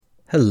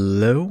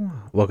Hello,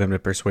 welcome to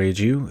Persuade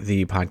You,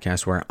 the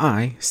podcast where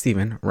I,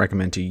 Steven,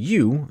 recommend to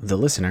you, the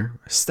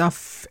listener,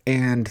 stuff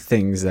and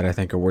things that I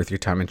think are worth your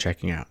time in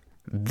checking out.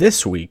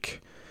 This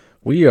week,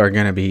 we are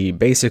going to be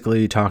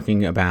basically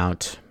talking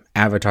about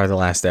Avatar: The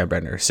Last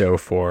Airbender. So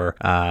for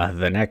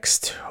the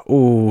next,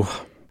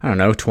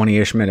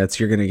 20-ish minutes,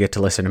 you're going to get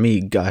to listen to me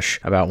gush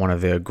about one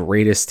of the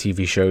greatest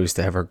TV shows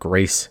to ever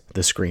grace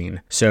the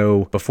screen.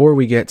 So before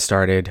we get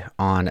started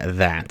on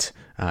that,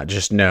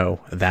 just know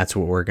that's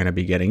what we're going to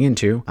be getting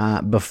into.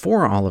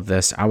 Before all of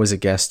this, I was a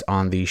guest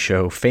on the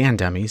show Fan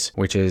Dummies,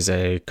 which is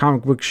a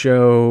comic book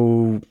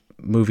show,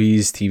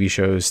 movies, TV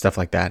shows, stuff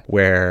like that,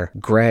 where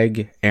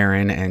Greg,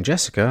 Aaron, and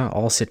Jessica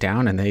all sit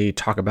down and they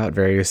talk about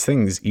various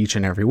things each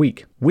and every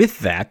week. With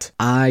that,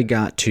 I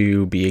got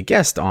to be a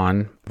guest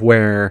on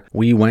where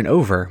we went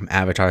over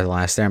Avatar: The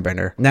Last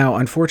Airbender. Now,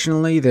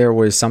 unfortunately, there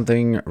was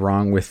something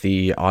wrong with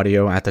the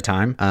audio at the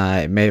time.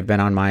 It may have been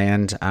on my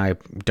end. I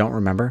don't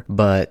remember,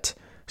 but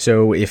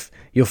so if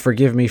you'll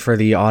forgive me for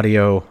the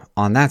audio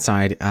on that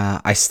side,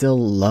 I still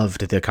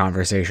loved the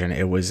conversation.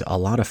 It was a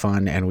lot of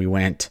fun, and we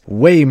went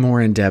way more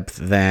in depth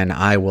than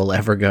I will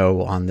ever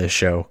go on this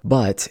show.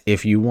 But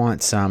if you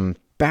want some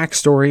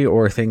backstory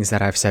or things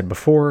that I've said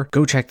before,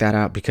 go check that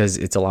out because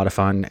it's a lot of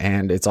fun,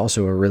 and it's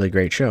also a really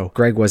great show.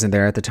 Greg wasn't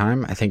there at the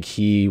time. I think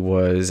he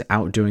was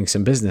out doing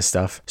some business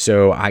stuff,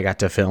 so I got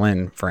to fill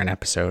in for an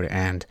episode,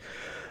 and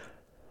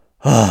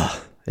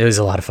it was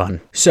a lot of fun.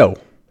 So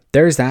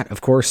there's that.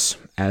 Of course,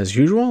 as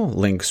usual,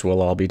 links will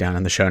all be down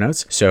in the show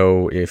notes.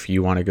 So if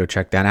you want to go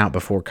check that out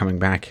before coming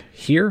back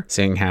here,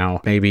 seeing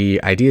how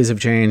maybe ideas have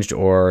changed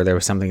or there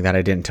was something that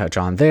I didn't touch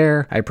on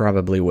there, I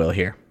probably will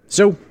here.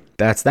 So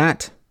that's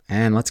that,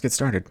 and let's get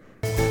started.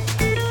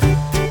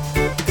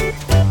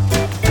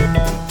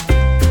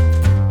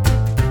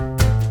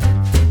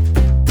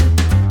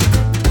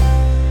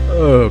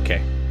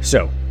 Okay,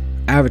 so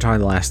Avatar: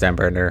 The Last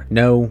Airbender.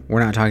 No,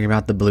 we're not talking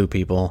about the blue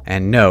people.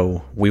 And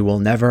no, we will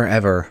never,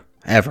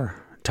 ever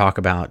talk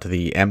about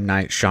the M.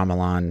 Night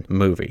Shyamalan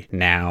movie.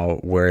 Now,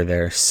 were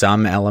there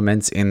some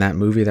elements in that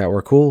movie that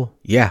were cool?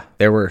 Yeah,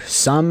 there were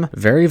some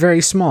very,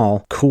 very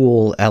small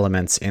cool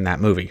elements in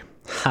that movie.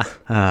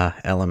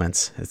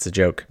 Elements. It's a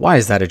joke. Why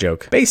is that a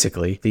joke?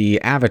 Basically,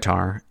 the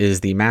Avatar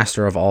is the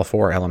master of all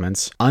four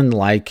elements,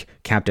 unlike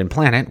Captain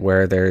Planet,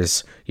 where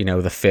there's,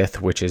 the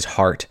fifth, which is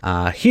heart.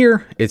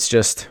 Here, it's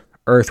just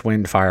earth,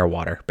 wind, fire,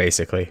 water,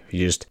 basically.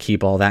 You just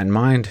keep all that in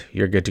mind,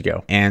 you're good to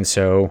go. And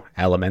so,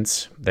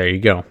 elements, there you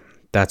go.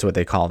 That's what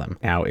they call them.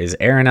 Now, is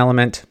air an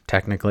element?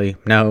 Technically,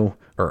 no.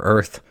 Or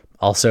earth,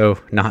 also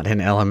not an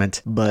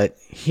element. But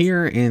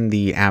here in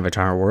the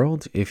Avatar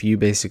world, if you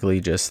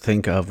basically just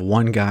think of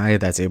one guy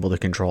that's able to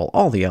control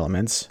all the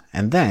elements,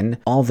 and then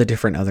all the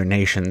different other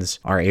nations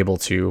are able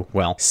to,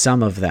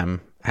 some of them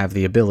have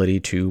the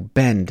ability to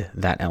bend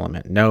that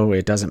element. No,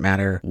 it doesn't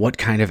matter what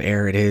kind of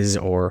air it is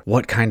or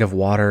what kind of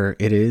water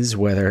it is,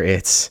 whether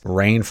it's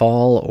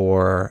rainfall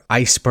or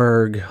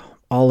iceberg,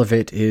 all of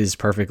it is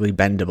perfectly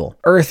bendable.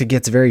 Earth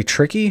gets very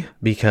tricky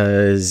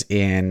because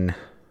in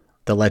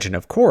The Legend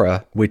of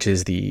Korra, which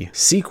is the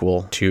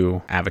sequel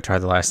to Avatar: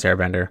 The Last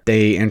Airbender,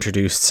 they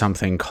introduced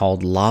something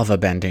called lava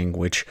bending,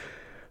 which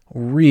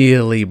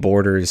really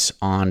borders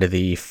onto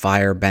the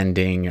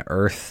fire-bending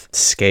earth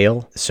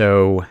scale.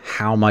 So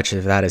how much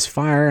of that is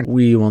fire,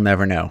 we will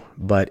never know.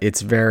 But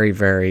it's very,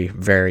 very,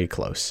 very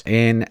close.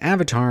 In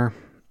Avatar,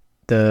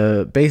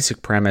 the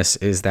basic premise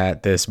is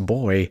that this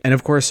boy, and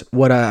of course,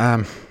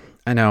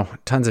 I know,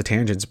 tons of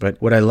tangents, but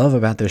what I love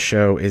about this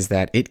show is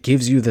that it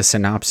gives you the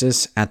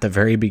synopsis at the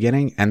very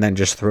beginning and then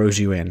just throws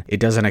you in. It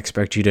doesn't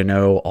expect you to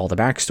know all the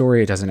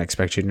backstory. It doesn't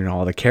expect you to know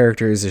all the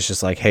characters. It's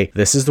just like, hey,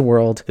 this is the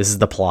world. This is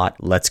the plot.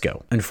 Let's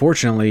go.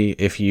 Unfortunately,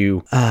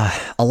 a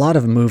lot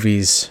of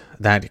movies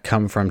that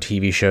come from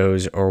TV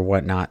shows or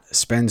whatnot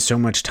spend so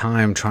much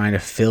time trying to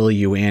fill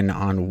you in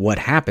on what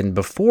happened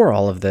before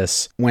all of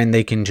this when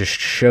they can just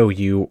show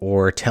you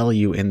or tell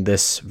you in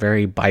this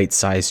very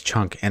bite-sized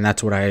chunk. And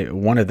that's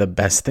one of the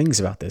best things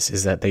about this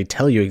is that they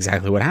tell you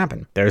exactly what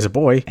happened. There's a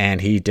boy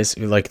and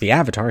like the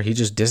Avatar, he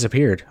just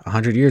disappeared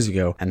 100 years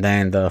ago. And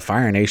then the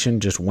Fire Nation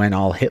just went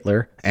all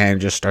Hitler and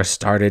just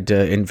started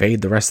to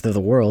invade the rest of the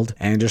world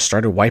and just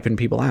started wiping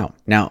people out.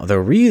 Now, the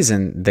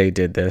reason they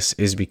did this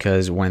is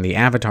because when the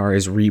Avatar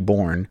is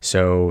reborn,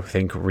 so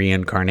think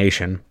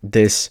reincarnation,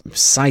 this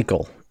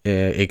cycle,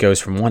 it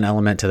goes from one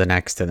element to the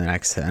next, to the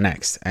next, to the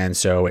next. And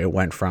so it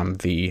went from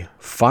the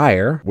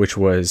fire, which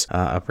was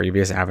a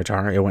previous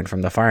Avatar, it went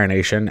from the Fire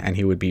Nation, and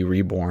he would be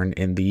reborn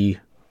in the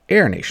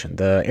Air Nation,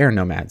 the Air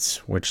Nomads,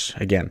 which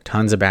again,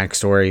 tons of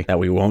backstory that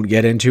we won't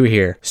get into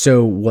here.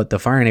 So what the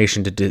Fire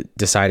Nation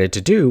decided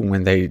to do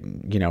when they,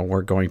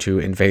 were going to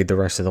invade the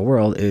rest of the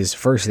world is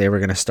first they were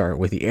going to start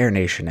with the Air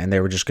Nation and they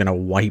were just going to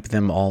wipe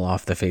them all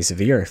off the face of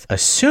the earth,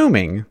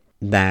 assuming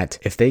that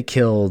if they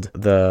killed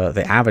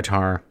the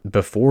Avatar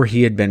before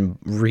he had been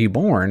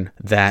reborn,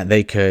 that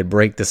they could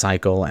break the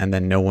cycle and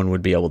then no one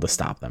would be able to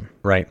stop them,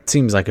 right?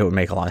 Seems like it would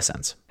make a lot of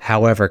sense.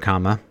 However,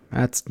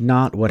 that's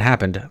not what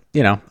happened.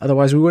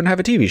 Otherwise we wouldn't have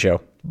a TV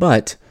show.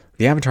 But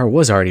the Avatar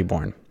was already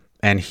born.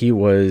 and he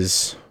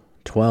was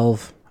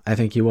 12, I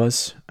think he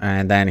was,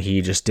 and then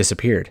he just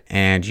disappeared.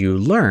 And you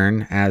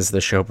learn as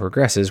the show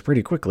progresses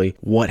pretty quickly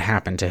what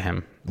happened to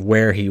him,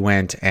 where he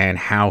went, and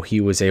how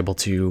he was able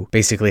to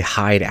basically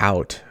hide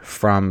out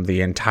from the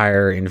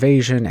entire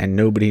invasion, and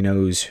nobody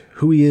knows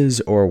who he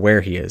is or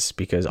where he is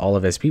because all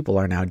of his people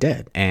are now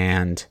dead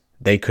and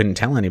they couldn't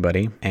tell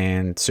anybody.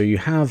 And so you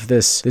have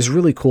this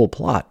really cool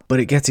plot, but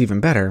it gets even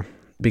better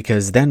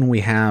because then we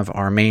have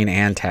our main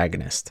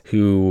antagonist,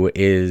 who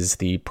is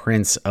the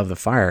Prince of the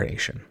Fire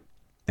Nation.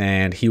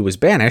 And he was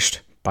banished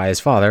by his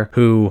father,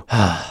 who,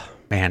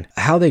 man,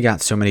 how they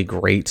got so many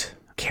great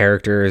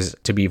characters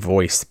to be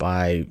voiced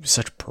by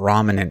such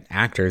prominent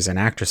actors and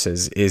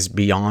actresses is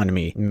beyond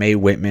me. Mae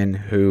Whitman,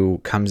 who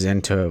comes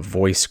in to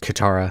voice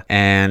Katara,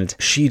 and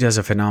she does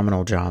a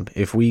phenomenal job.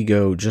 If we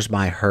go just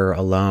by her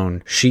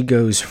alone, she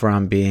goes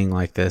from being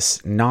like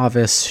this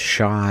novice,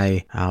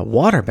 shy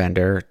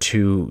waterbender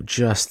to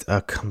just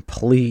a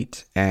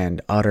complete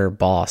and utter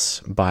boss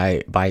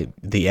by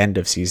the end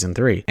of season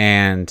 3.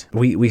 And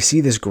we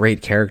see this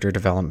great character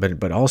development,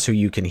 but also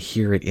you can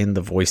hear it in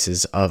the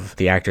voices of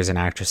the actors and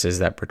actresses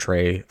that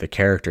portray the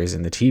characters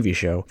in the TV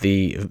show.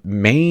 The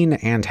main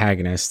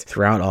antagonist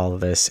throughout all of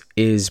this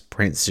is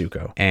Prince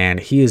Zuko, and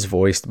he is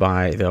voiced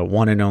by the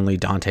one and only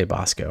Dante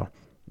Basco.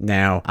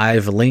 Now,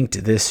 I've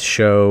linked this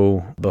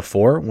show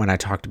before when I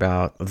talked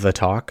about The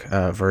Talk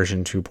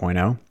version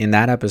 2.0. In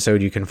that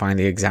episode, you can find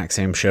the exact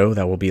same show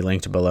that will be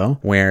linked below,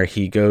 where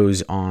he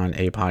goes on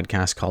a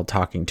podcast called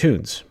Talking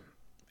Tunes,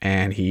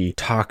 and he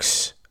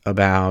talks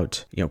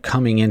about,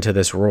 coming into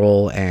this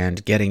role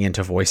and getting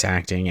into voice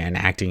acting and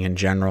acting in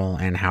general,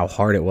 and how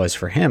hard it was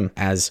for him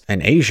as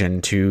an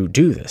Asian to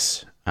do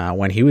this.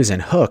 When he was in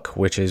Hook,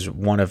 which is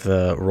one of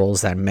the roles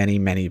that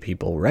many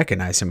people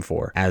recognize him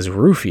for, as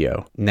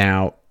Rufio.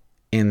 Now,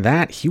 in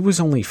that, he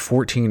was only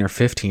 14 or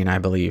 15, I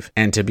believe,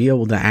 and to be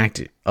able to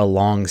act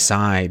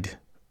alongside,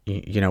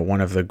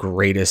 one of the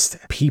greatest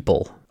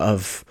people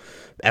of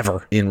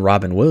ever in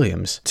Robin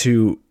Williams,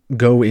 to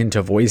go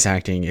into voice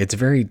acting, it's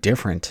very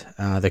different.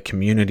 The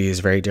community is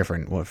very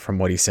different from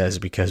what he says,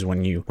 because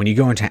when you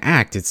go into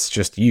act, it's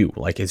just you,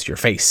 like it's your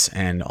face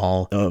and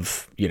all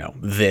of,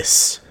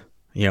 this,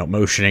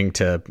 motioning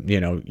to,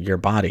 your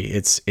body.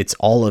 It's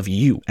all of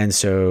you. And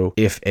so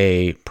if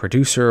a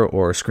producer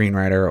or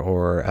screenwriter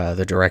or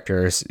the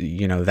directors,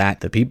 that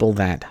the people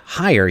that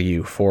hire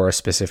you for a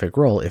specific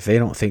role, if they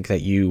don't think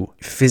that you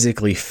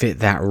physically fit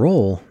that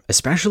role,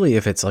 especially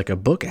if it's like a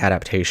book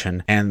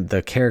adaptation and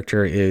the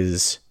character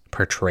is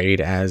portrayed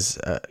as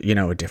a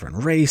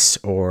different race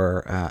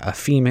or a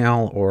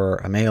female or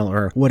a male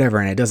or whatever,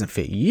 and it doesn't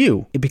fit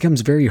you, it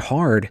becomes very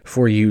hard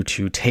for you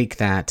to take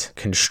that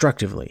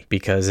constructively,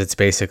 because it's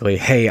basically,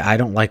 hey, I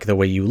don't like the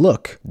way you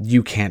look,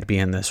 you can't be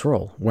in this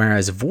role.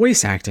 Whereas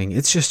voice acting,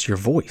 it's just your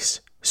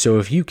voice. So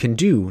if you can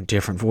do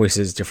different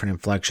voices, different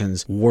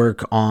inflections,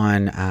 work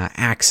on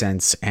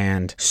accents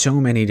and so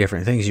many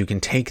different things, you can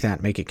take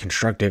that, make it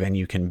constructive, and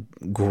you can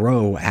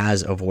grow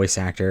as a voice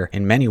actor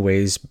in many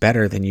ways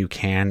better than you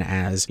can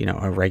as,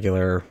 a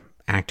regular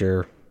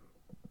actor,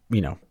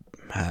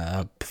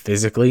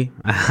 physically,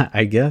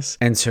 I guess.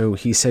 And so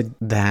he said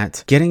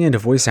that getting into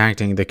voice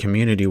acting, the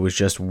community was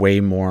just way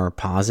more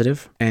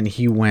positive. And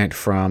he went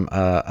from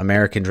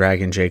American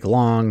Dragon Jake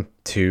Long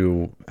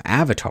to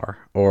Avatar,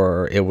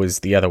 or it was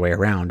the other way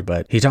around,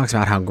 but he talks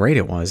about how great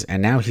it was.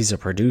 And now he's a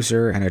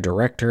producer and a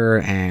director,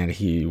 and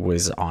he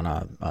was on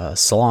a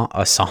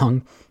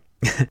song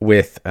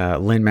with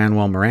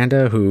Lin-Manuel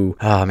Miranda, who,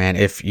 oh man,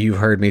 if you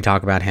heard me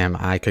talk about him,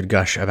 I could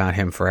gush about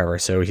him forever.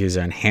 So he's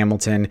in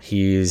Hamilton.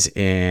 He's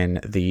in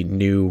the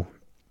new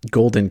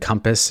Golden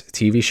Compass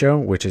TV show,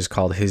 which is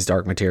called His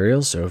Dark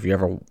Materials. So if you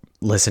ever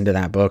listened to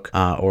that book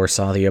or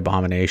saw The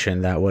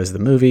Abomination, that was the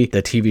movie.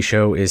 The TV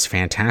show is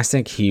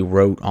fantastic. He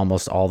wrote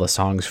almost all the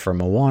songs for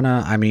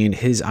Moana. I mean,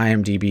 his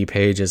IMDb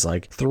page is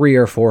like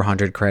 300 or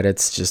 400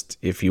 credits. Just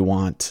if you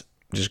want,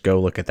 just go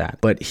look at that.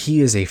 But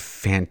he is a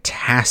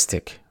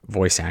fantastic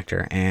voice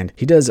actor, and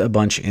he does a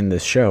bunch in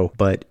this show,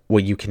 but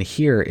what you can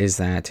hear is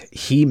that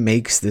he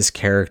makes this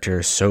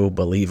character so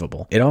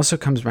believable. It also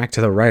comes back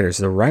to the writers.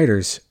 The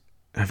writers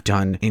have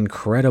done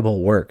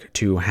incredible work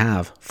to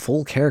have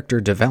full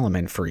character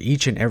development for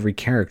each and every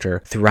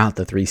character throughout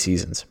the 3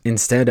 seasons.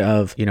 Instead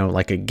of,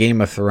 like a Game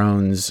of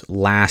Thrones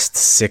last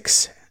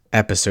 6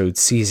 episode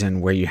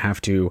season where you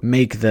have to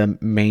make the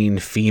main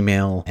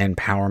female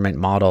empowerment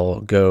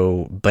model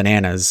go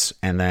bananas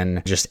and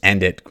then just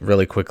end it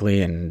really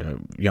quickly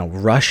and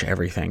rush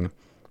everything.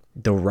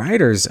 The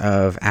writers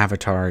of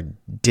Avatar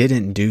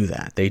didn't do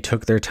that. They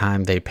took their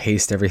time, they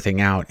paced everything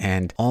out,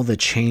 and all the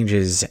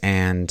changes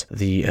and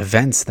the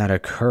events that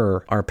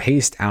occur are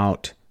paced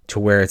out to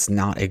where it's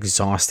not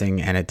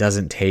exhausting, and it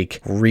doesn't take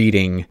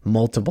reading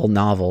multiple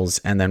novels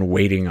and then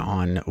waiting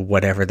on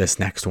whatever this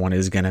next one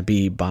is going to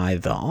be by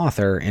the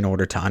author in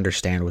order to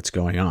understand what's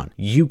going on.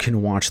 You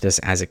can watch this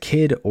as a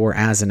kid or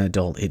as an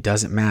adult, it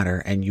doesn't matter,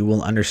 and you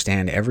will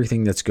understand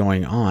everything that's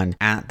going on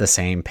at the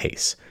same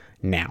pace.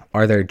 Now,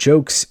 are there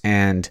jokes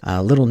and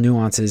little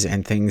nuances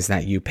and things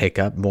that you pick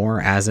up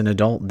more as an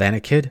adult than a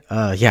kid?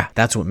 Yeah,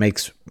 that's what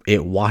makes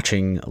it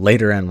watching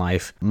later in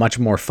life much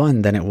more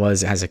fun than it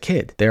was as a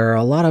kid. There are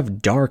a lot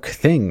of dark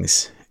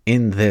things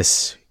in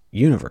this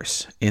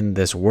universe, in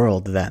this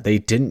world, that they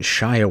didn't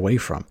shy away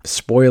from.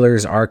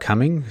 Spoilers are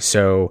coming,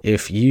 so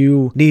if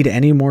you need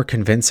any more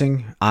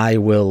convincing, I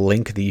will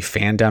link the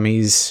Fan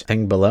Dummies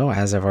thing below,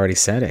 as I've already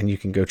said, and you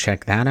can go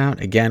check that out.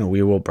 Again,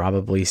 we will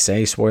probably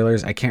say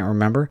spoilers. I can't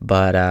remember,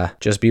 but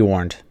just be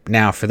warned.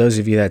 Now, for those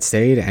of you that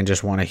stayed and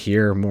just want to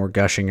hear more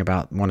gushing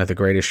about one of the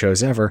greatest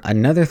shows ever,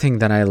 another thing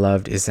that I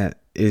loved is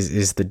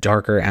the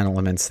darker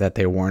elements that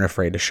they weren't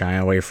afraid to shy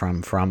away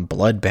from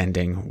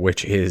bloodbending,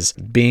 which is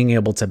being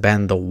able to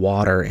bend the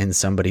water in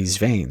somebody's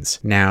veins.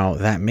 Now,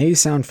 that may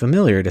sound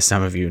familiar to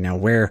some of you. Now,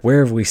 where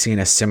have we seen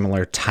a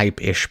similar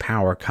type-ish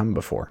power come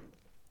before?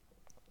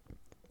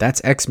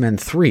 That's X-Men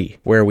 3,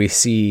 where we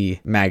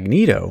see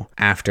Magneto,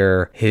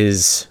 after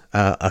his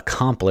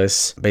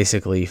accomplice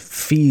basically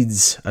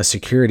feeds a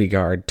security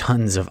guard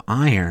tons of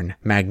iron.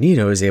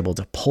 Magneto is able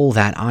to pull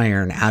that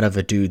iron out of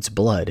a dude's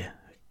blood,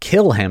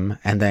 kill him,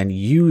 and then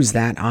use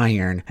that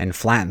iron and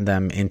flatten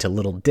them into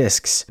little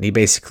discs. And he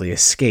basically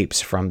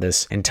escapes from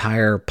this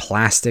entire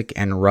plastic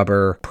and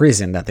rubber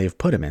prison that they've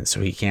put him in,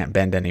 so he can't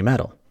bend any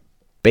metal.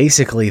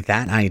 Basically,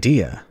 that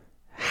idea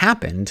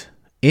happened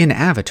in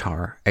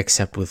Avatar,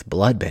 except with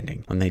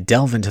bloodbending. When they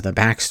delve into the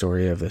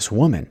backstory of this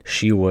woman,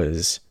 she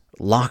was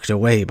locked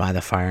away by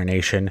the Fire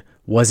Nation,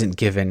 wasn't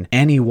given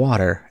any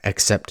water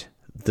except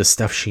the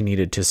stuff she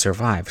needed to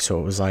survive.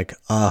 So it was like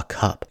a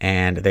cup,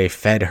 and they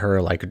fed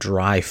her like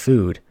dry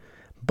food.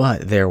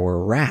 But there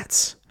were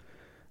rats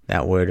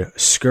that would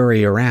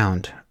scurry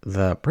around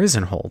the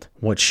prison hold.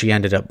 What she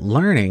ended up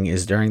learning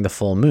is during the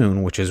full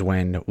moon, which is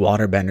when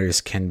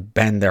waterbenders can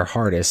bend their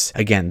hardest.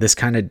 Again, this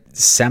kind of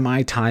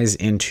semi ties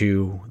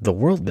into the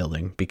world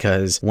building,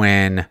 because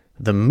when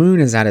the moon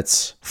is at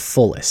its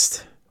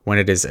fullest, when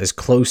it is as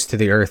close to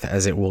the earth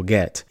as it will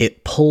get,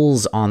 it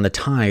pulls on the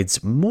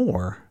tides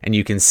more. And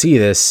you can see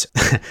this,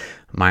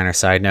 minor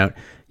side note,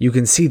 you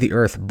can see the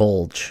earth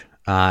bulge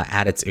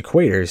at its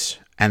equators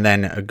and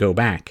then go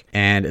back.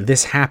 And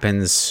this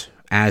happens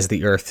as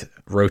the earth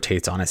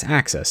rotates on its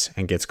axis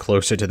and gets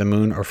closer to the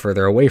moon or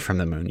further away from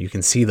the moon. You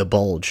can see the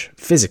bulge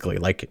physically,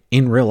 like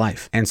in real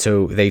life. And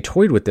so they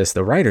toyed with this,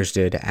 the writers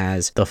did,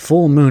 as the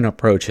full moon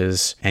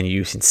approaches, and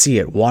you can see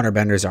it.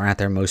 Waterbenders are at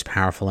their most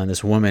powerful, and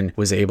this woman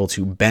was able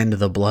to bend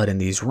the blood in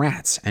these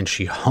rats, and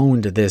she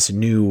honed this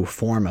new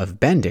form of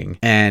bending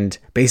and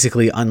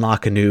basically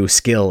unlock a new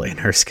skill in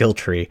her skill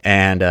tree.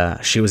 And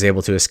she was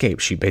able to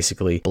escape. She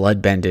basically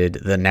blood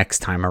bended the next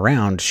time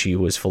around. She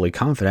was fully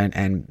confident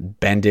and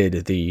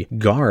bended the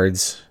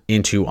guards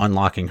into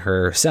unlocking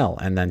her cell,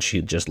 and then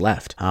she just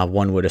left.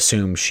 One would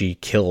assume she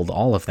killed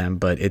all of them,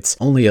 but it's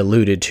only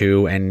alluded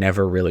to and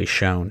never really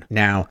shown.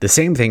 Now, the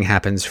same thing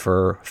happens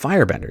for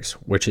firebenders,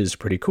 which is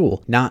pretty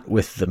cool. Not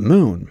with the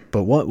moon,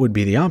 but what would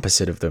be the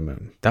opposite of the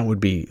moon? That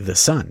would be the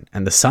sun.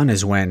 And the sun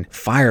is when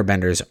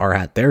firebenders are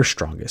at their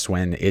strongest,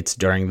 when it's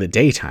during the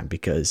daytime,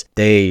 because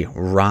they,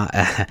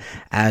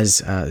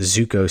 as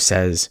Zuko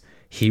says,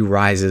 he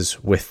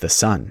rises with the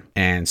sun.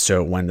 And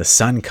so when the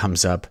sun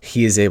comes up,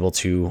 he is able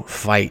to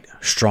fight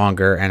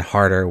stronger and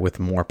harder with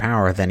more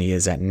power than he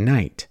is at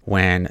night.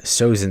 When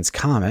Sozin's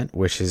Comet,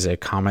 which is a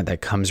comet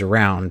that comes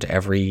around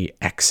every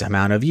X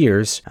amount of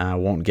years,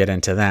 won't get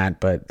into that,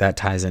 but that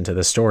ties into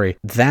the story,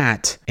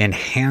 that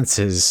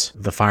enhances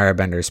the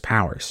firebender's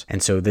powers.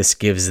 And so this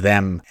gives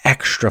them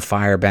extra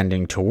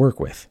firebending to work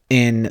with.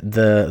 In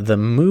the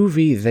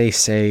movie, they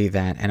say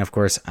that, and of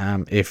course,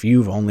 if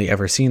you've only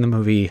ever seen the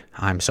movie,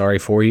 I'm sorry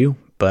for you,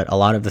 but a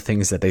lot of the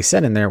things that they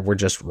said in there were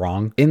just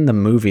wrong. In the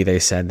movie, they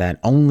said that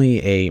only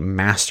a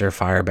master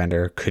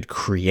firebender could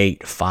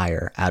create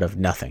fire out of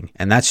nothing,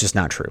 and that's just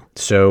not true.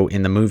 So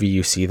in the movie,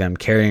 you see them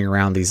carrying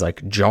around these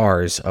like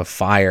jars of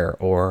fire,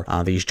 or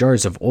these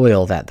jars of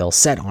oil that they'll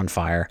set on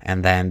fire,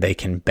 and then they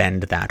can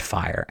bend that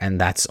fire, and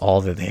that's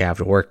all that they have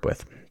to work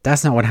with.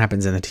 That's not what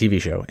happens in the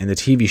TV show. In the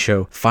TV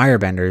show,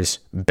 firebenders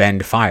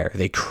bend fire.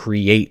 They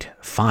create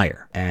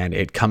fire, and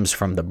it comes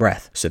from the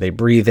breath. So they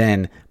breathe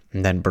in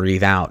and then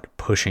breathe out,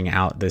 pushing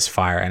out this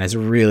fire. And it's a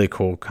really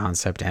cool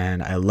concept,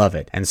 and I love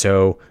it. And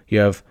so you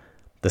have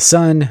the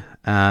sun,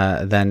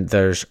 then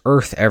there's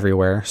earth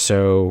everywhere,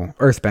 so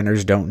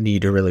earthbenders don't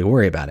need to really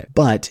worry about it.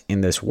 But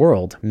in this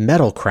world,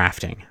 metal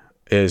crafting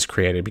is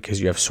created because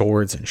you have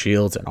swords and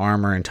shields and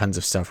armor and tons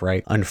of stuff,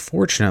 right?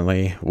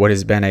 Unfortunately, what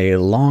has been a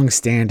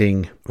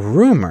long-standing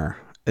rumor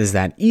is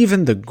that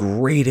even the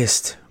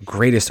greatest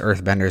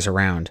earthbenders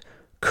around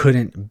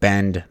couldn't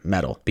bend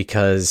metal,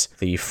 because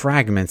the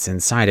fragments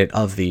inside it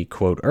of the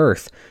quote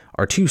earth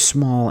are too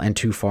small and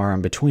too far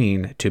in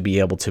between to be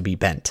able to be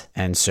bent.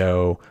 And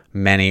so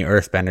many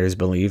earthbenders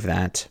believe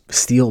that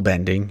steel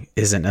bending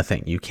isn't a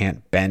thing. You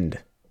can't bend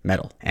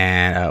metal.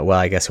 And well,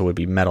 I guess it would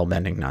be metal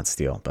bending, not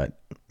steel, but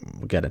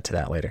we'll get into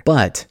that later.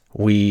 But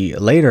we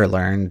later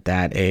learned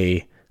that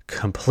a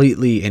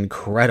completely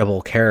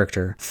incredible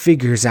character,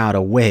 figures out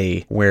a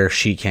way where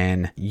she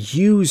can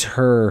use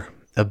her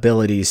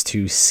abilities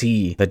to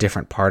see the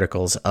different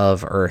particles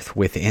of Earth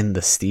within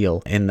the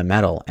steel, in the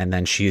metal, and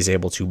then she is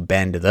able to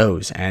bend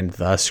those and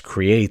thus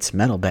creates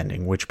metal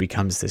bending, which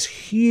becomes this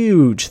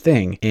huge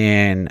thing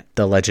in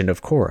The Legend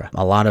of Korra.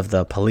 A lot of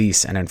the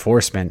police and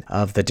enforcement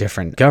of the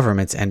different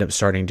governments end up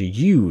starting to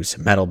use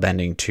metal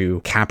bending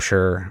to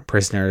capture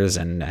prisoners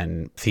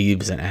and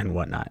thieves and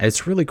whatnot.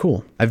 It's really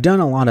cool. I've done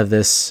a lot of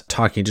this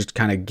talking, just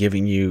kind of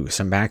giving you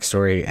some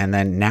backstory, and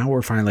then now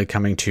we're finally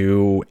coming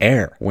to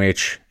Air,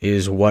 which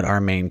is what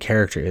our main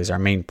character is, our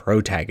main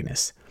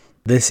protagonist.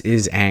 This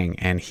is Aang,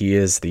 and he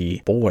is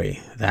the boy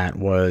that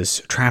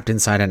was trapped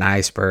inside an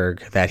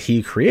iceberg that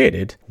he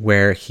created,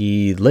 where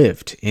he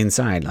lived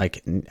inside,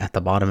 like at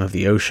the bottom of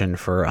the ocean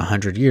for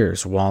 100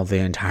 years while the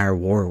entire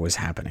war was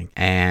happening.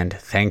 And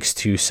thanks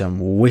to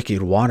some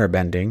wicked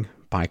waterbending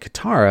by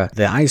Katara,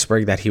 the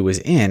iceberg that he was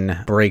in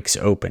breaks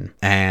open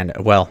and,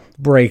 well,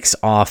 breaks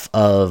off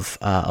of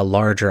a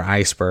larger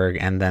iceberg,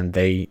 and then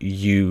they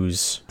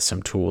use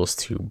some tools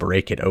to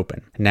break it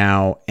open.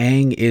 Now,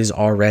 Aang is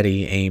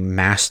already a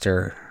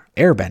master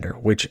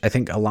airbender, which I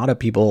think a lot of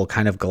people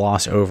kind of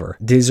gloss over.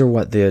 These are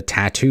what the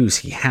tattoos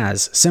he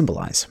has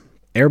symbolize.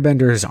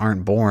 Airbenders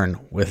aren't born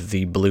with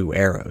the blue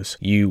arrows.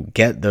 You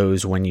get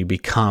those when you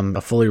become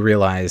a fully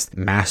realized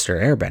master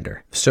airbender.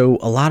 So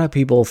a lot of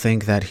people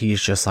think that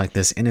he's just like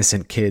this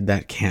innocent kid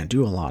that can't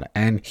do a lot.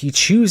 And he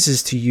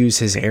chooses to use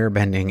his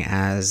airbending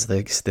as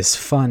this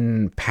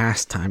fun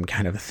pastime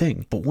kind of a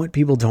thing. But what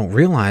people don't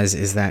realize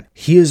is that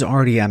he is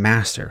already a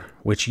master,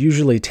 which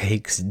usually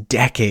takes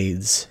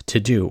decades to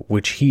do,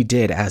 which he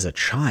did as a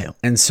child.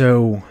 And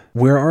so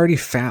we're already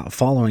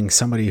following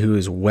somebody who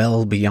is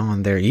well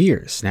beyond their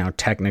years. Now,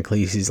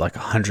 technically, he's like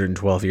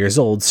 112 years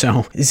old,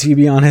 so is he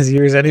beyond his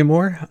years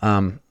anymore?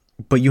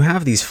 But you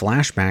have these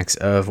flashbacks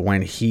of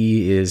when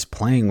he is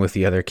playing with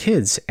the other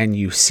kids, and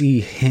you see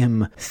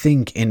him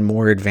think in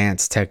more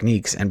advanced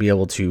techniques and be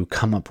able to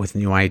come up with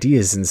new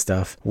ideas and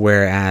stuff,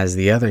 whereas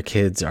the other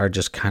kids are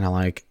just kind of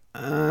like,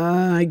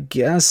 I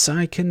guess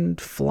I can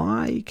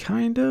fly,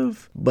 kind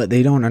of. But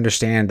they don't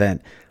understand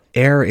that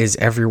air is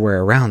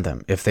everywhere around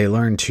them. If they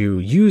learn to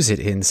use it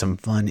in some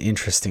fun,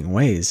 interesting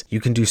ways,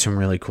 you can do some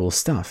really cool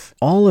stuff.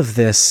 All of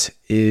this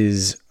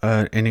is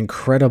an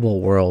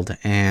incredible world,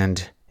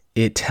 and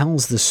it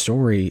tells the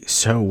story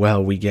so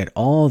well. We get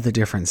all the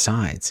different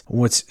sides.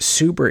 What's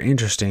super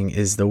interesting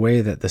is the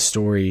way that the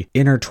story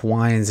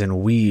intertwines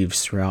and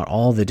weaves throughout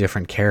all the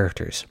different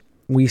characters.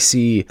 We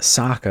see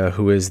Sokka,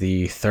 who is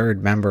the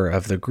third member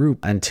of the group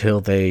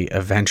until they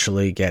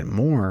eventually get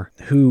more,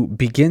 who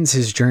begins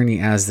his journey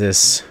as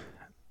this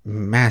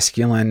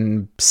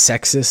masculine,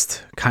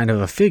 sexist kind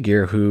of a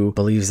figure who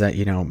believes that,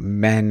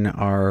 men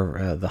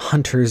are the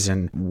hunters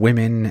and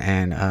women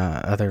and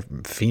other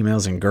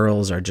females and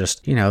girls are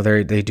just,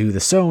 they do the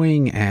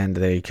sewing and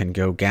they can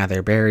go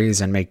gather berries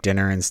and make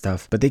dinner and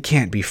stuff, but they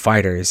can't be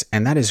fighters.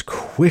 And that is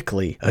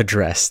quickly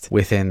addressed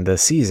within the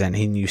season.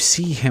 And you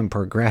see him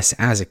progress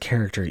as a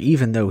character.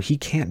 Even though he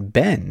can't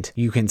bend,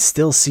 you can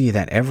still see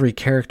that every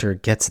character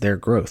gets their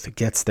growth,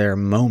 gets their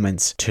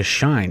moments to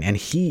shine. And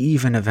he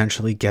even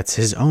eventually gets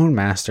his own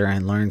master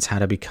and learns how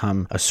to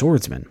become a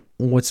swordsman.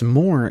 What's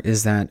more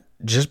is that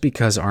just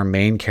because our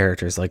main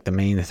characters, like the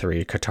main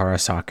three, Katara,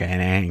 Sokka,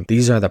 and Aang,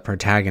 these are the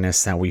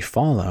protagonists that we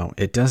follow,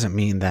 it doesn't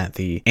mean that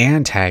the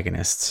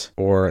antagonists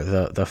or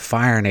the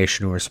Fire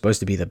Nation, who are supposed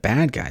to be the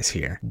bad guys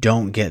here,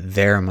 don't get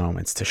their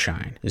moments to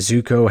shine.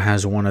 Zuko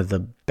has one of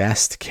the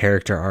best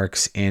character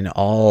arcs in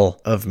all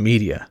of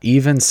media.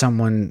 Even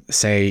someone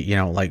say,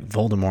 like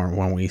Voldemort,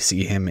 when we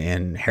see him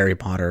in Harry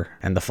Potter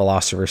and the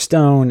Philosopher's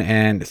Stone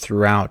and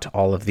throughout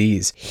all of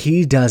these,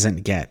 he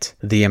doesn't get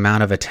the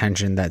amount of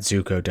attention that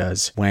Zuko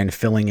does when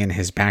filling in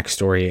his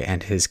backstory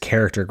and his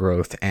character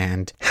growth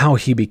and how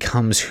he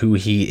becomes who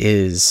he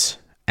is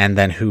and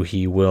then who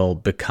he will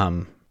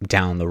become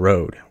down the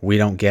road. We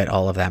don't get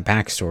all of that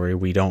backstory.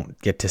 We don't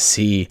get to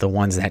see the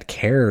ones that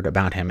cared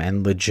about him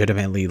and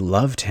legitimately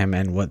loved him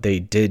and what they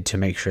did to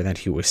make sure that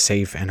he was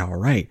safe and all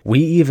right. We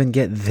even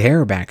get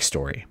their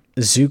backstory.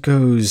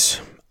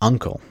 Zuko's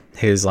uncle,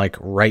 his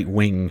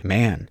right-wing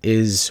man,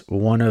 is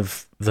one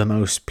of the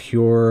most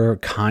pure,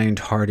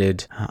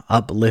 kind-hearted,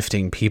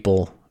 uplifting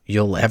people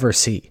you'll ever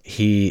see.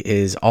 He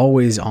is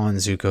always on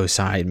Zuko's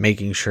side,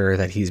 making sure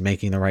that he's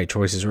making the right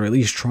choices, or at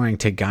least trying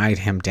to guide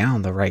him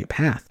down the right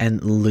path,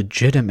 and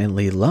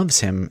legitimately loves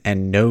him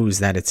and knows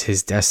that it's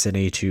his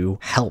destiny to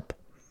help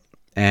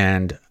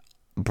and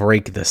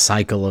break the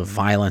cycle of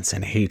violence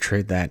and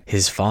hatred that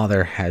his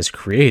father has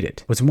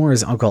created. What's more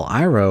is Uncle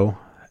Iroh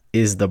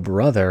is the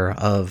brother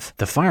of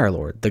the Fire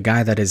Lord, the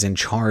guy that is in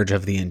charge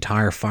of the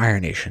entire Fire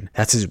Nation.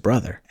 That's his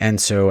brother. And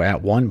so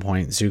at one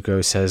point,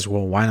 Zuko says,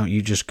 well, why don't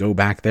you just go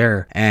back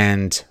there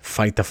and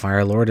fight the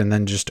Fire Lord and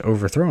then just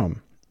overthrow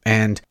him?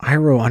 And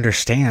Iroh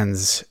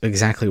understands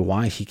exactly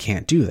why he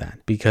can't do that,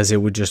 because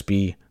it would just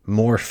be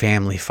more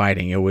family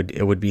fighting. It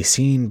would be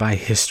seen by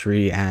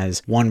history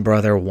as one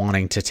brother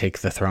wanting to take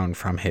the throne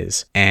from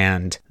his.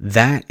 And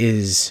that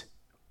is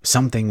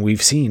something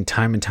we've seen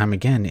time and time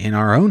again in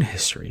our own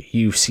history.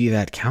 You see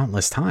that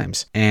countless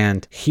times.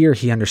 And here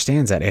he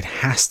understands that it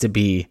has to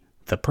be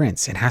the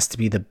prince. It has to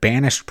be the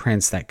banished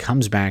prince that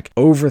comes back,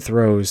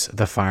 overthrows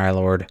the Fire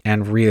Lord,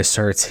 and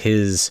reasserts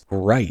his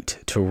right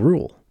to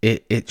rule.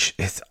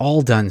 It's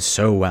all done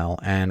so well,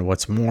 and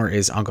what's more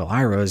is Uncle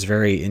Iroh is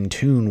very in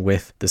tune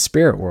with the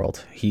spirit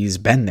world. He's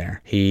been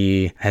there.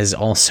 He has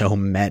also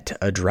met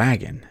a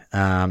dragon,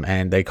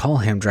 and they call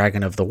him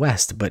Dragon of the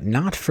West, but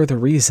not for the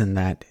reason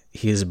that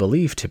he is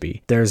believed to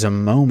be. There's a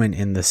moment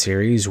in the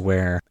series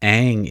where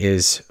Aang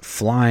is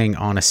flying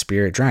on a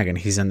spirit dragon.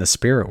 He's in the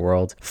spirit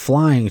world,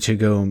 flying to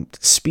go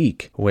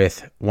speak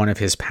with one of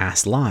his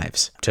past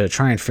lives to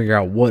try and figure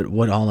out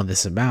what all of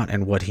this is about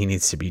and what he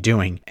needs to be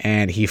doing.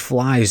 And he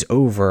flies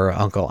over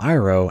Uncle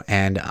Iroh,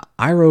 and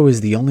Iroh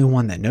is the only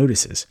one that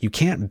notices. You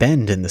can't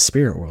bend in the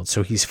spirit world,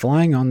 so he's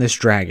flying on this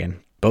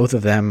dragon. Both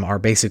of them are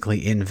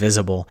basically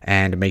invisible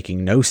and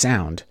making no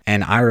sound.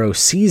 And Iroh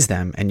sees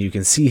them, and you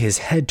can see his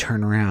head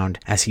turn around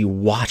as he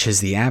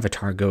watches the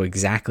Avatar go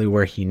exactly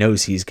where he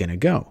knows he's going to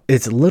go.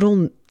 It's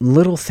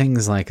little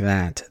things like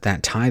that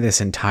tie this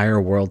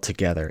entire world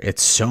together.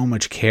 It's so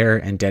much care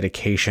and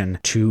dedication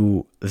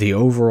to the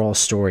overall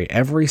story.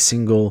 Every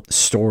single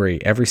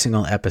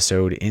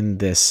episode in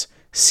this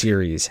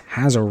series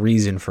has a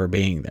reason for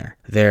being there.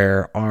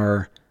 There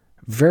are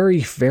very,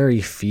 very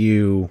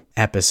few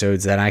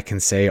episodes that I can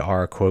say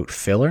are, quote,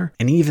 filler.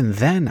 And even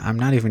then, I'm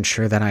not even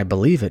sure that I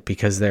believe it,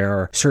 because there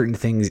are certain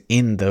things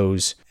in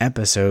those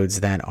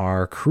episodes that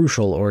are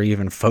crucial or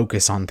even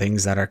focus on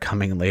things that are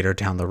coming later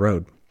down the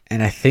road.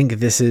 And I think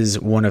this is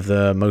one of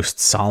the most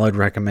solid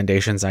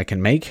recommendations I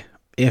can make,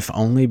 if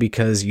only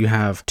because you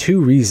have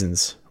two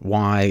reasons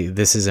why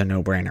this is a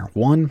no-brainer.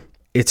 One,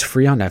 it's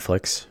free on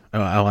Netflix.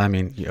 Oh, I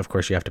mean, of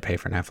course you have to pay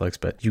for Netflix,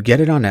 but you get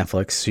it on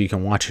Netflix so you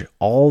can watch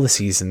all the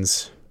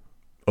seasons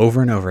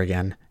over and over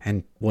again.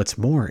 And what's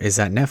more is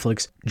that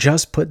Netflix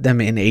just put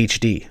them in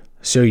HD.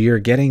 So you're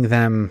getting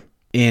them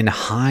in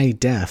high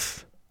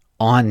def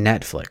on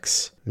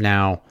Netflix.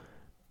 Now,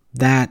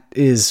 that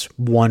is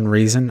one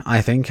reason.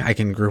 I think I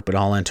can group it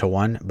all into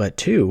one. But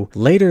two,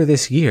 later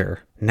this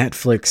year,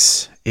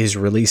 Netflix is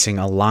releasing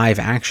a live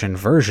action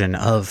version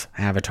of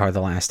Avatar: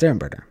 The Last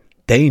Airbender.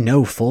 They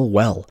know full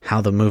well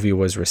how the movie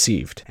was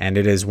received, and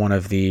it is one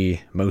of the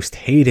most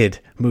hated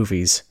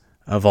movies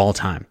of all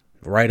time.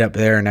 Right up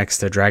there next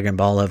to Dragon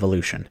Ball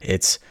Evolution.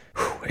 It's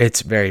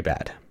very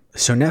bad.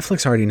 So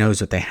Netflix already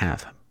knows what they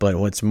have, but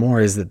what's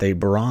more is that they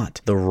brought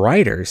the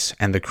writers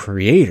and the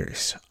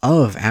creators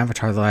of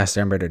Avatar: The Last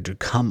Airbender to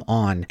come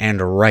on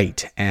and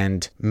write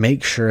and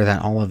make sure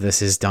that all of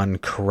this is done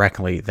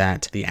correctly,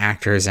 that the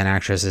actors and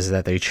actresses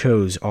that they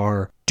chose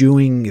are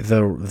doing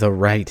the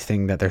right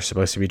thing that they're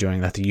supposed to be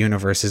doing, that the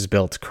universe is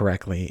built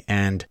correctly.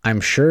 And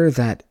I'm sure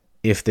that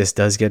if this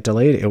does get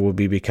delayed, it will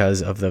be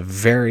because of the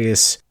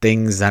various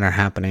things that are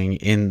happening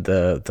in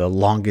the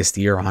longest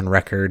year on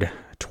record,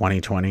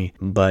 2020.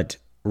 But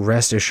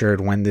rest assured,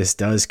 when this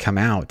does come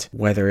out,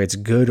 whether it's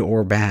good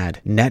or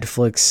bad,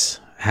 Netflix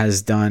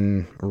has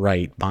done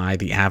right by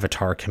the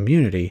Avatar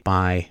community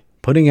by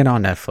putting it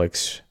on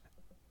Netflix,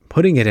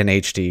 putting it in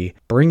HD,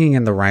 bringing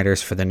in the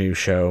writers for the new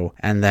show,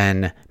 and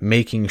then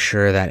making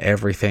sure that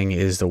everything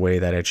is the way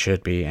that it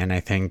should be. And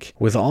I think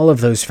with all of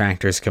those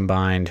factors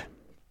combined,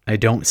 I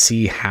don't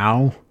see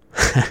how,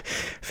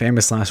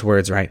 famous last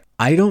words, right?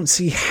 I don't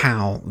see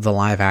how the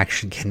live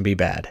action can be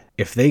bad.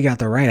 If they got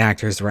the right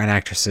actors, the right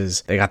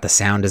actresses, they got the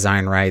sound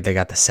design right, they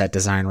got the set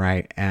design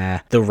right,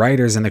 the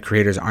writers and the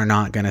creators are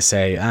not going to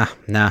say,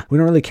 nah, we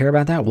don't really care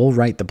about that. We'll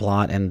write the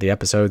plot and the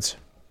episodes.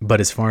 But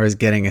as far as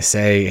getting a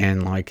say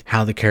in like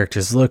how the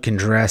characters look and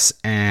dress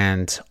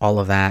and all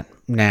of that,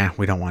 nah,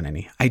 we don't want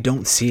any. I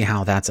don't see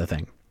how that's a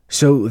thing.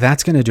 So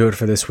that's going to do it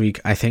for this week.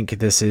 I think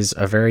this is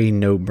a very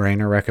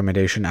no-brainer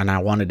recommendation, and I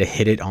wanted to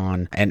hit it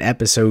on an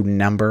episode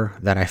number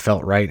that I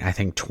felt right. I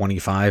think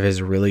 25 is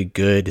a really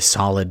good,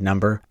 solid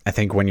number. I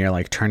think when you're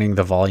like turning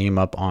the volume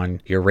up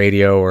on your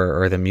radio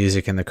or the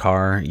music in the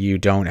car, you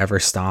don't ever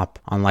stop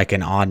on like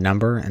an odd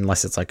number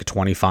unless it's like a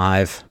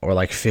 25 or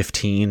like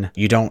 15.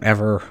 You don't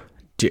ever...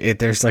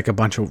 There's like a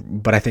bunch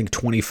of, but I think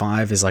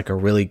 25 is like a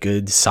really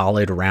good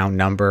solid round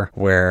number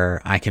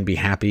where I can be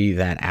happy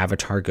that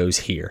Avatar goes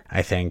here.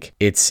 I think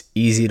it's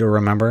easy to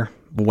remember.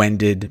 When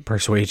did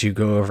Persuade You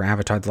go over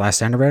Avatar: The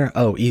Last Airbender?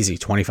 Oh, easy,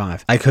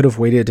 25. I could have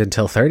waited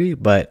until 30,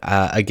 but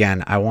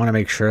again, I want to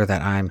make sure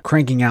that I'm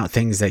cranking out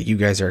things that you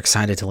guys are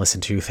excited to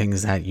listen to,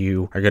 things that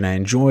you are going to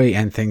enjoy,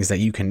 and things that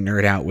you can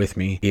nerd out with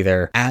me,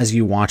 either as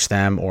you watch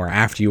them or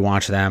after you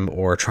watch them,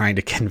 or trying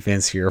to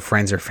convince your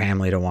friends or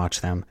family to watch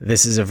them.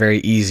 This is a very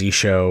easy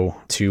show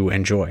to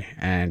enjoy,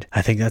 and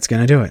I think that's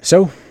going to do it.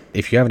 So,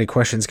 if you have any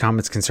questions,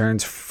 comments,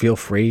 concerns, feel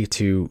free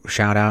to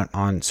shout out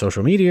on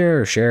social media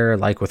or share,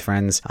 like with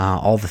friends.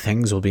 All the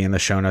things will be in the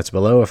show notes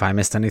below. If I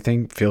missed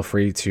anything, feel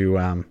free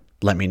to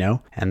let me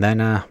know. And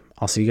then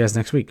I'll see you guys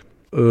next week.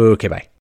 Okay, bye.